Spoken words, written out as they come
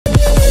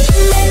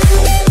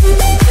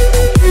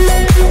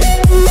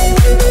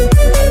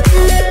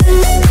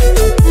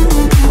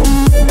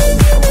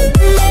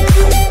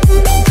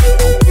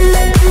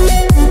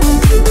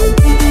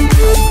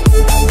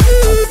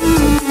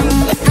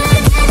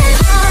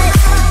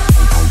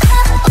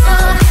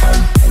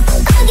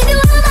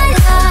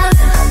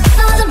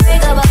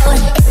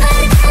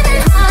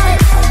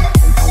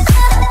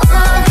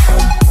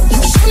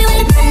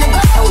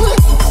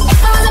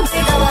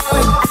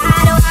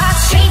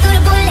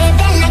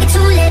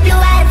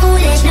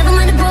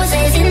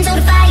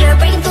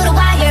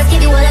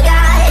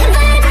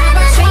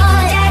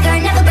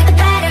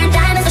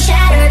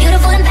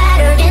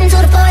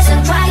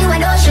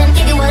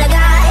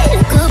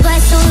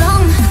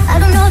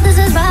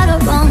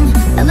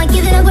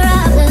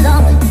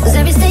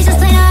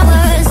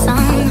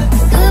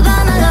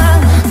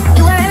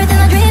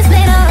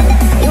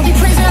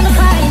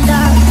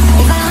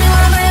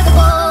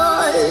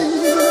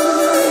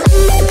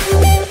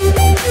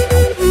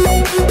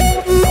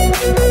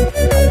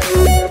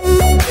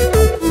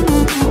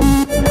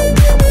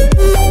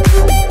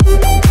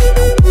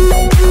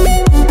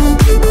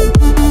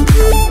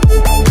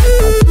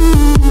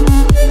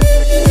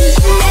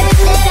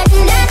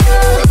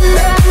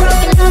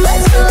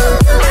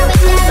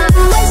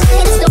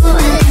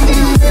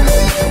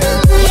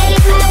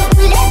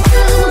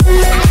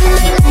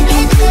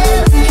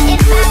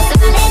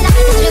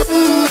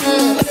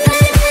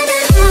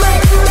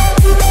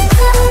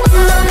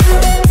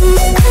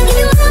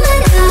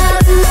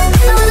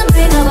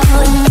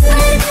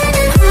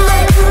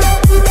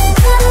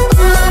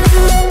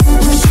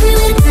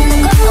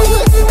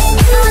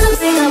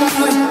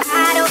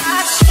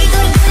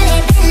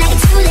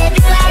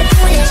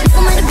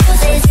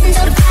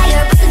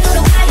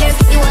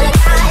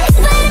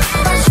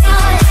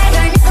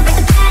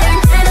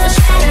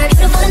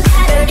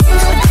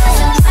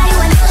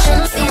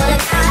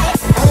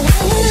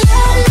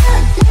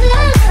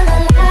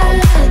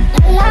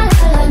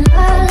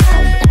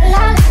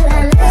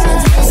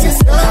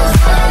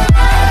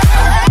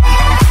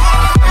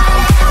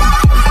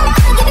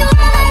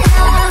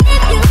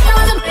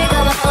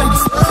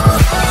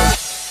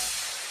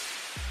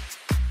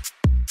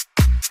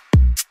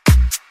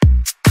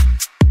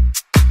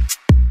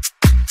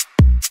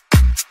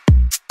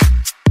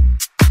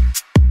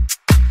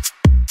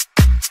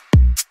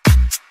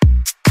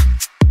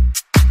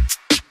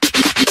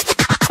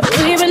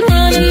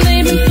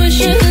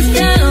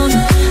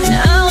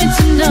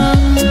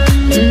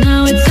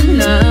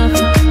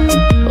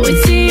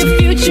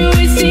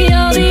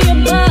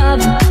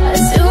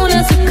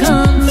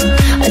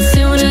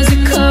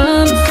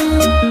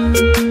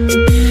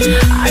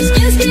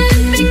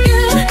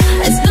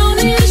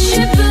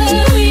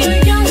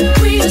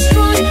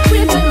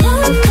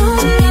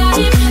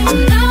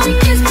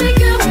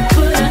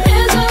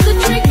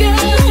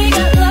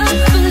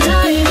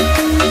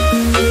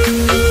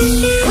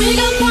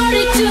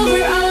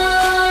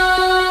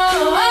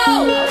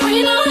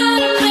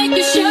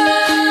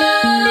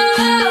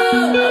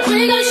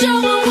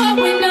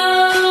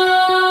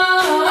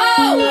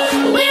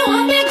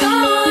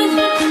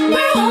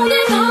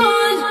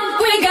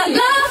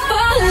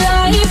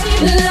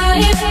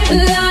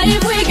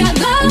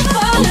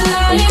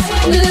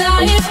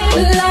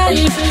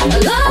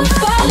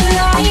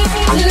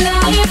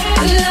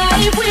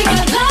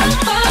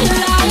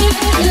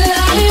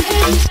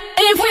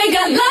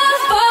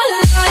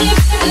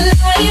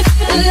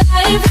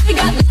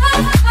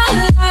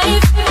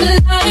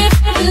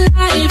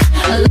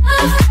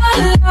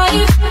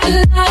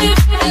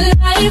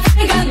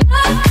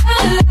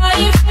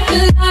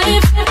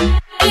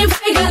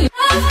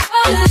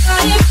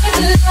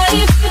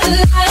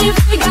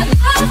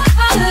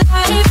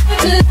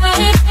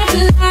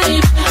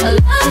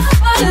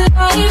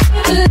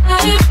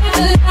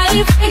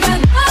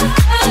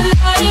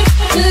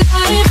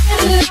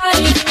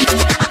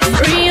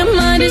Free your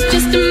mind, it's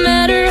just a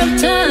matter of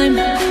time.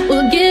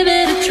 We'll give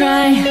it a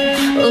try,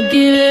 we'll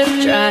give it a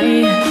try.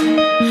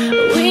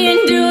 We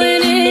ain't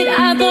doing it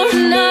eye for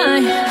an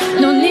eye.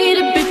 No need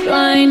to be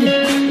blind,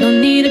 no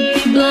need to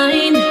be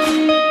blind.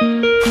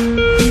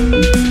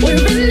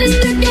 We're in this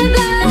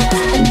together,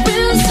 and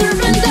we'll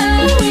surrender.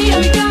 We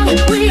are young,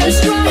 we are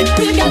strong,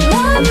 we got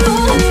love for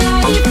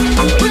life.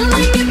 We'll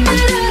make it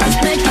better, let's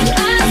make it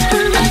last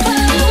forever.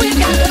 We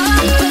got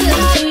love for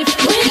life.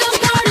 We gon'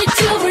 party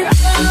till we're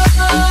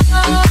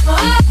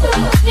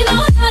we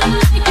know how to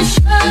make it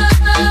show.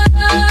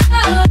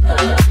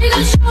 We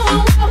gon' show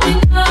 'em what we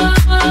know.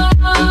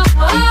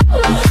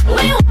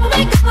 We won't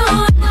be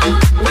gone,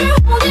 we're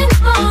holding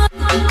on.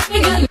 We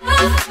got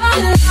love for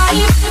life,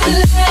 life,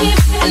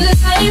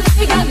 life.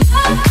 We got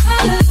love for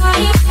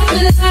life,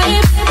 life, life. Love for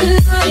life,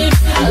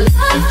 life,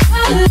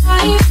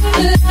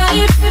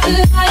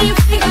 life.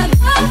 We got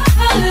love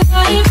for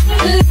life,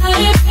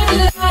 life,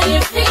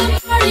 life. We gon'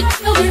 party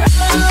till we're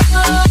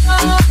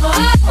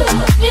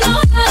we know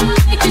how to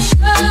make it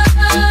show.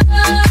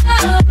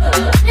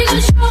 We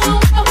gon' show 'em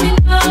what we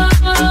know.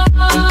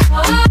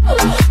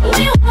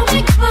 We won't be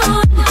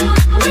gone,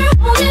 we're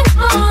holding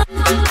on.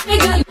 We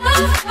got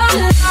love for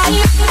life,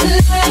 life,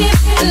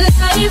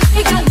 life.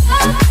 We got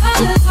love for life, life, life.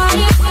 Love for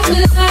life,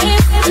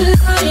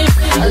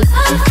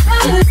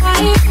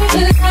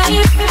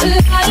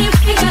 life, life.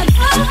 We got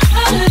love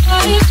for life,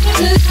 life, life.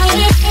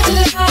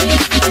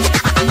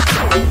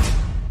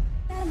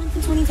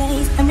 20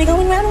 days, and we're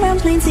going round and round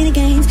playing silly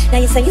games. Now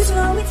you say you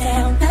slow it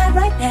down, not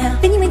right now.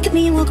 Then you wink at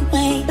me and walk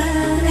away. But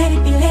let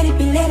it be, let it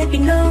be, let it be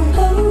known.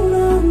 Hold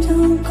on,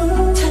 don't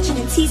go. Touching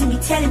and teasing me,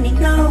 telling me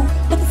no.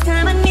 But this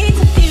time I need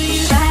to feel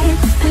you. Ride it,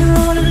 I'm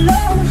all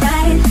alone.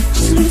 Ride it,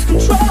 just lose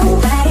control.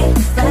 Ride it,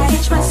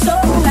 itch my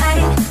soul. Ride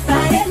it,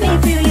 let me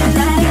feel you.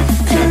 Ride it,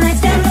 turn the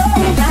lights down low.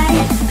 Ride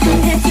it,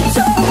 head to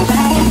toe.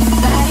 Ride it,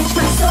 itch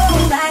my soul.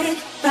 Ride it,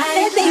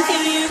 let me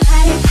feel you.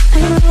 Ride it,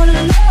 I'm all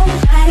alone.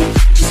 Ride it,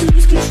 just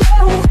lose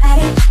control.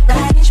 Ride it,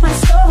 itch my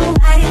soul.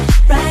 Ride it,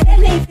 let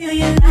me feel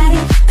you. Ride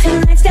it, turn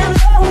the lights down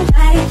low.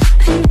 Ride it,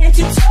 head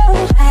to toe.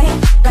 Ride it,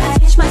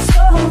 itch my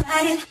soul.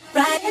 Ride it,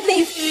 let me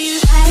feel you.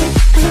 Ride it,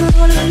 I'm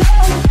all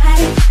alone.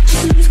 Ride it,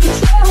 just lose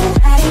control.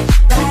 Ride it,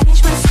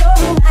 itch my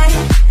soul. Ride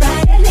it,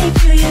 let me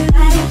feel you.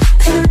 Ride it,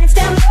 turn the lights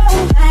down low.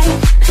 Ride it,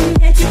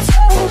 head to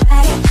toe.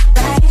 Ride it,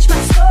 itch my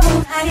soul.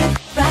 Ride it,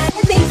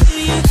 let me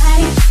feel you.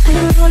 Ride it, I'm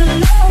all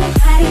alone.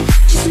 Ride it,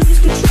 just lose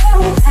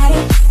control. Ride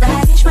it,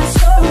 itch my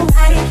soul.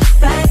 Ride it,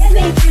 let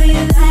me feel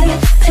you. Ride it,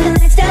 turn the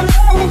lights down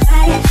low.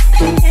 Ride it,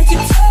 head to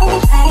toe.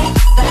 Ride it,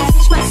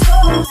 itch my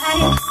soul.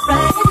 Ride it,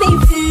 let me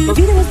feel you.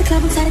 Reading with the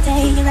club on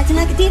Saturday, you're acting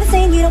like a diva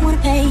saying you don't wanna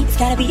pay. It's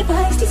gotta be your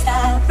feisty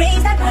style,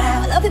 raise that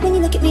brow. I love it when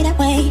you look at me that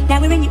way. Now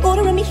we're in your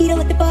order and mojito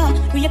at the bar.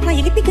 Reapply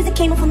your lip because it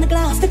came off on the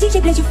glass. The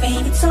DJ plays your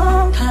favorite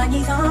song,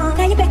 Kanye's on.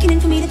 Now you're beckoning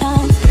for me to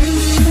dance.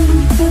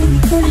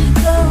 Pull it,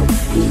 go.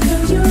 You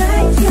close your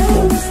eyes,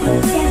 close.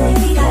 Tell me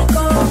we gotta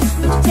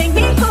go. Take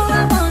me home.